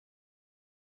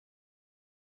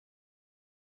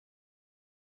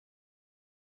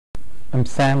I'm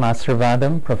Sam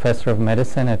Asirvadam, Professor of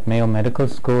Medicine at Mayo Medical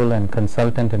School and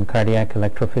Consultant in Cardiac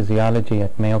Electrophysiology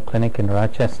at Mayo Clinic in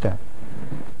Rochester,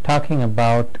 talking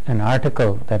about an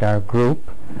article that our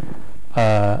group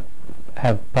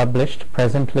have published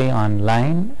presently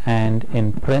online and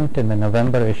in print in the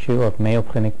November issue of Mayo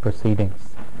Clinic Proceedings.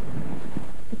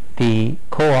 The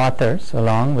co-authors,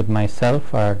 along with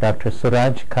myself, are Dr.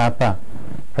 Suraj Kapa,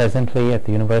 presently at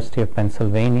the University of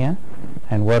Pennsylvania,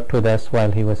 and worked with us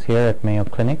while he was here at Mayo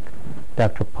Clinic,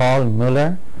 Dr. Paul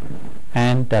Mueller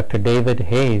and Dr. David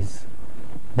Hayes,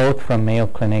 both from Mayo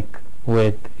Clinic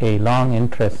with a long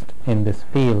interest in this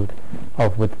field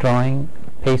of withdrawing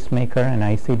pacemaker and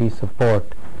ICD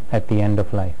support at the end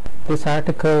of life. This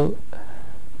article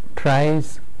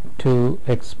tries to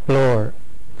explore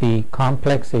the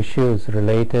complex issues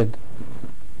related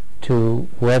to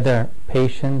whether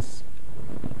patients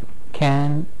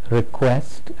can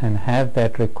request and have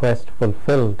that request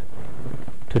fulfilled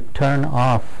to turn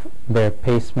off their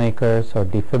pacemakers or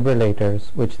defibrillators,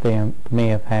 which they may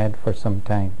have had for some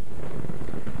time.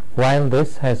 While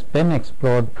this has been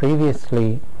explored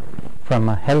previously from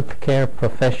a healthcare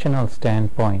professional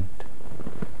standpoint,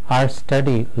 our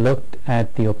study looked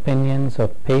at the opinions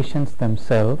of patients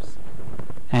themselves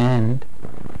and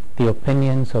the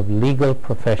opinions of legal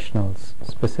professionals,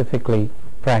 specifically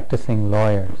practicing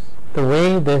lawyers. The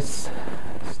way this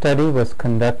study was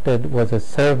conducted was a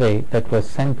survey that was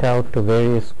sent out to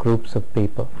various groups of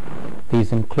people.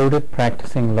 These included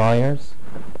practicing lawyers,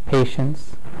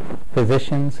 patients,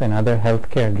 physicians, and other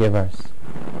healthcare givers.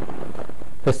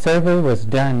 The survey was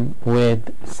done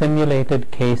with simulated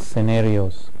case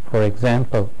scenarios. For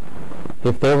example,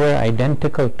 if there were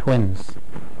identical twins,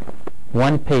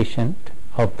 one patient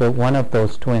of one of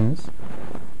those twins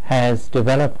has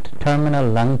developed terminal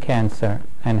lung cancer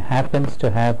and happens to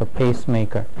have a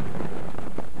pacemaker.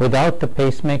 Without the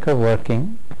pacemaker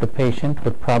working, the patient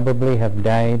would probably have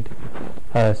died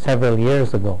several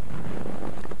years ago.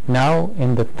 Now,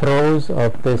 in the throes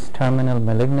of this terminal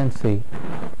malignancy,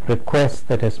 requests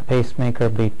that his pacemaker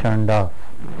be turned off.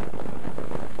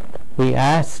 We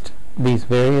asked these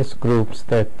various groups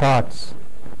their thoughts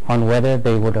on whether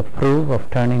they would approve of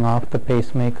turning off the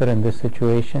pacemaker in this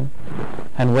situation,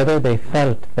 and whether they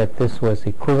felt that this was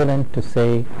equivalent to,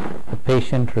 say, a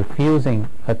patient refusing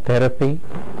a therapy,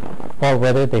 or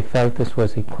whether they felt this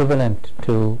was equivalent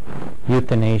to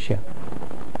euthanasia.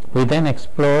 We then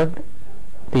explored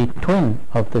the twin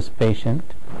of this patient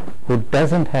who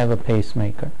doesn't have a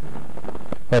pacemaker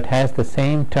but has the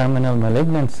same terminal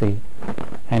malignancy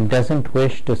and doesn't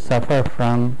wish to suffer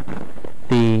from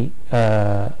the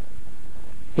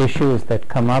issues that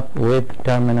come up with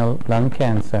terminal lung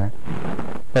cancer,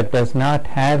 but does not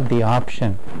have the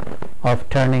option of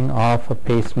turning off a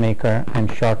pacemaker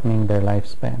and shortening their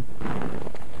lifespan.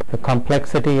 The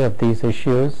complexity of these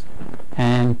issues,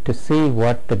 and to see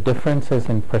what the differences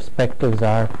in perspectives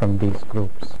are from these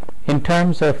groups. In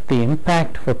terms of the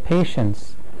impact for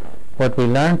patients, what we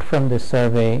learned from this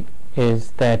survey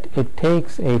is that it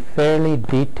takes a fairly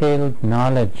detailed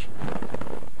knowledge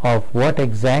of what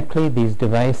exactly these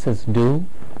devices do,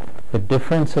 the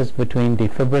differences between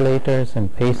defibrillators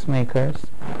and pacemakers,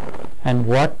 and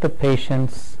what the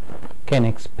patients can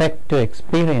expect to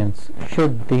experience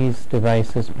should these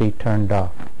devices be turned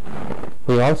off.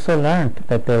 We also learned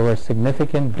that there were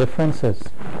significant differences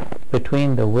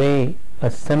between the way a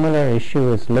similar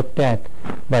issue is looked at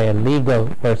by a legal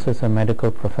versus a medical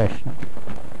professional.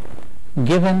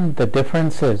 Given the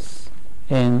differences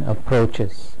in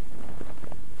approaches,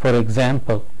 for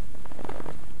example,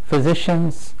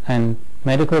 physicians and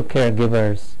medical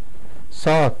caregivers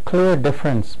saw a clear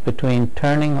difference between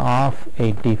turning off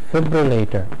a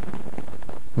defibrillator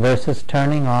versus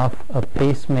turning off a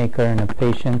pacemaker in a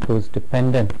patient who is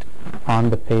dependent on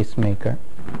the pacemaker,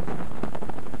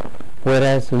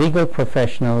 whereas legal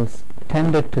professionals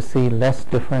tended to see less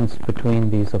difference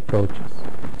between these approaches.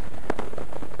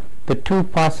 The two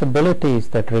possibilities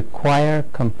that require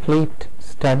complete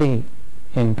study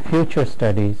in future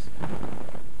studies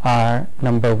are,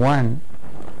 number one,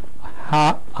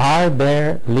 are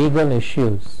there legal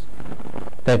issues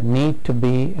that need to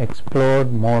be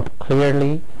explored more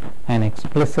clearly and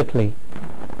explicitly,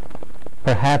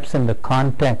 perhaps in the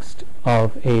context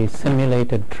of a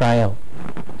simulated trial?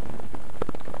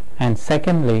 And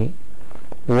secondly,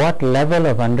 what level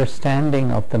of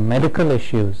understanding of the medical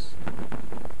issues,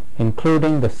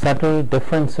 including the subtle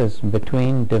differences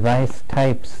between device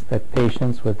types that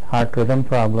patients with heart rhythm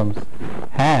problems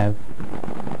have,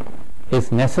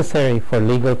 is necessary for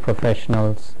legal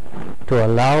professionals to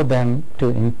allow them to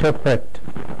interpret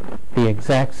the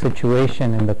exact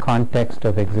situation in the context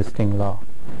of existing law.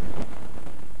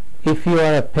 If you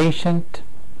are a patient,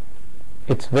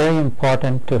 it's very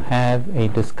important to have a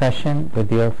discussion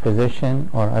with your physician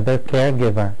or other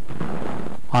caregiver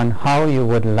on how you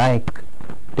would like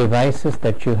devices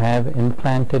that you have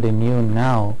implanted in you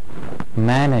now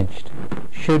managed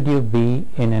should you be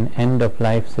in an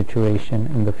end-of-life situation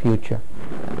in the future.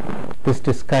 This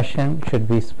discussion should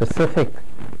be specific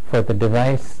for the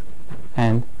device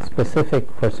and specific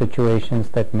for situations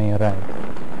that may arise.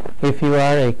 If you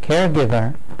are a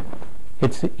caregiver,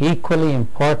 it's equally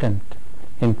important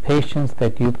in patients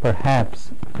that you perhaps,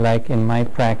 like in my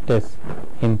practice,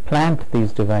 implant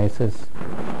these devices.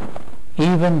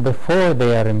 Even before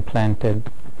they are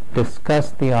implanted, discuss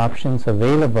the options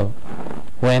available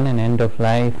when an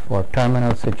end-of-life or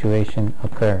terminal situation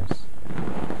occurs.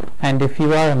 And if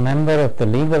you are a member of the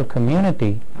legal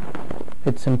community,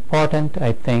 it's important,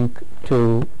 I think,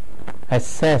 to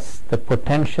assess the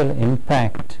potential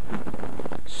impact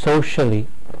socially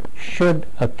should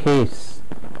a case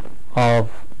of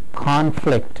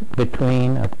conflict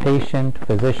between a patient,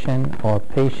 physician, or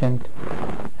patient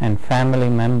and family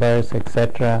members,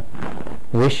 etc.,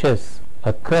 wishes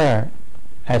occur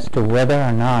as to whether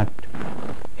or not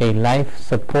a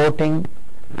life-supporting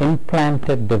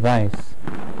implanted device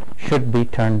should be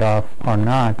turned off or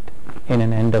not in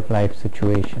an end-of-life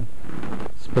situation.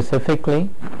 Specifically,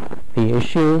 the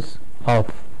issues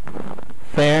of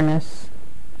fairness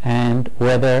and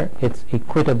whether it's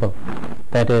equitable.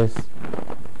 That is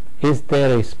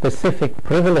there a specific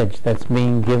privilege that's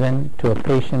being given to a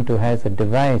patient who has a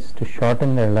device to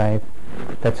shorten their life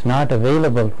that's not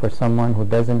available for someone who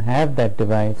doesn't have that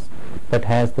device but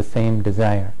has the same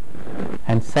desire?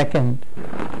 And second,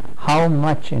 how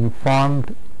much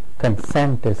informed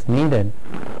consent is needed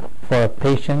for a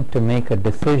patient to make a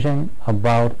decision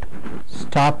about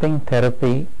stopping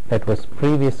therapy that was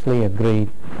previously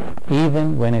agreed,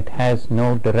 even when it has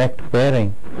no direct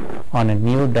bearing on a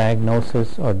new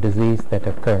diagnosis or disease that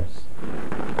occurs.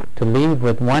 To leave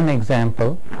with one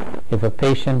example, if a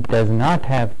patient does not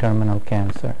have terminal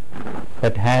cancer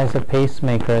but has a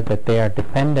pacemaker that they are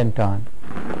dependent on,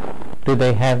 do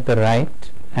they have the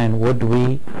right, and what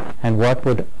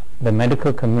would the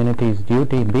medical community's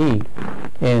duty be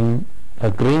in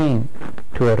agreeing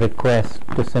to a request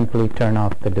to simply turn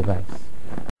off the device?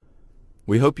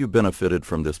 We hope you benefited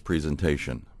from this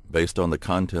presentation based on the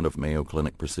content of Mayo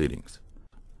Clinic Proceedings.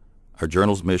 Our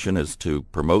journal's mission is to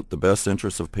promote the best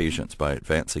interests of patients by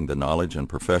advancing the knowledge and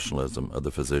professionalism of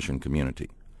the physician community.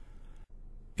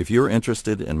 If you're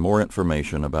interested in more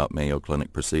information about Mayo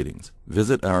Clinic Proceedings,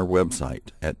 visit our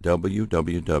website at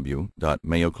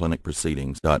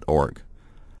www.mayoclinicproceedings.org.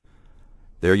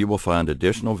 There you will find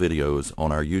additional videos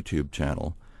on our YouTube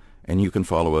channel, and you can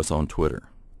follow us on Twitter.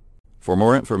 For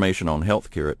more information on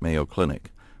healthcare at Mayo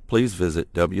Clinic, please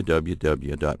visit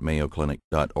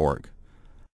www.mayoclinic.org.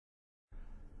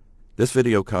 This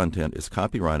video content is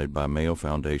copyrighted by Mayo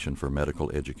Foundation for Medical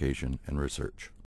Education and Research.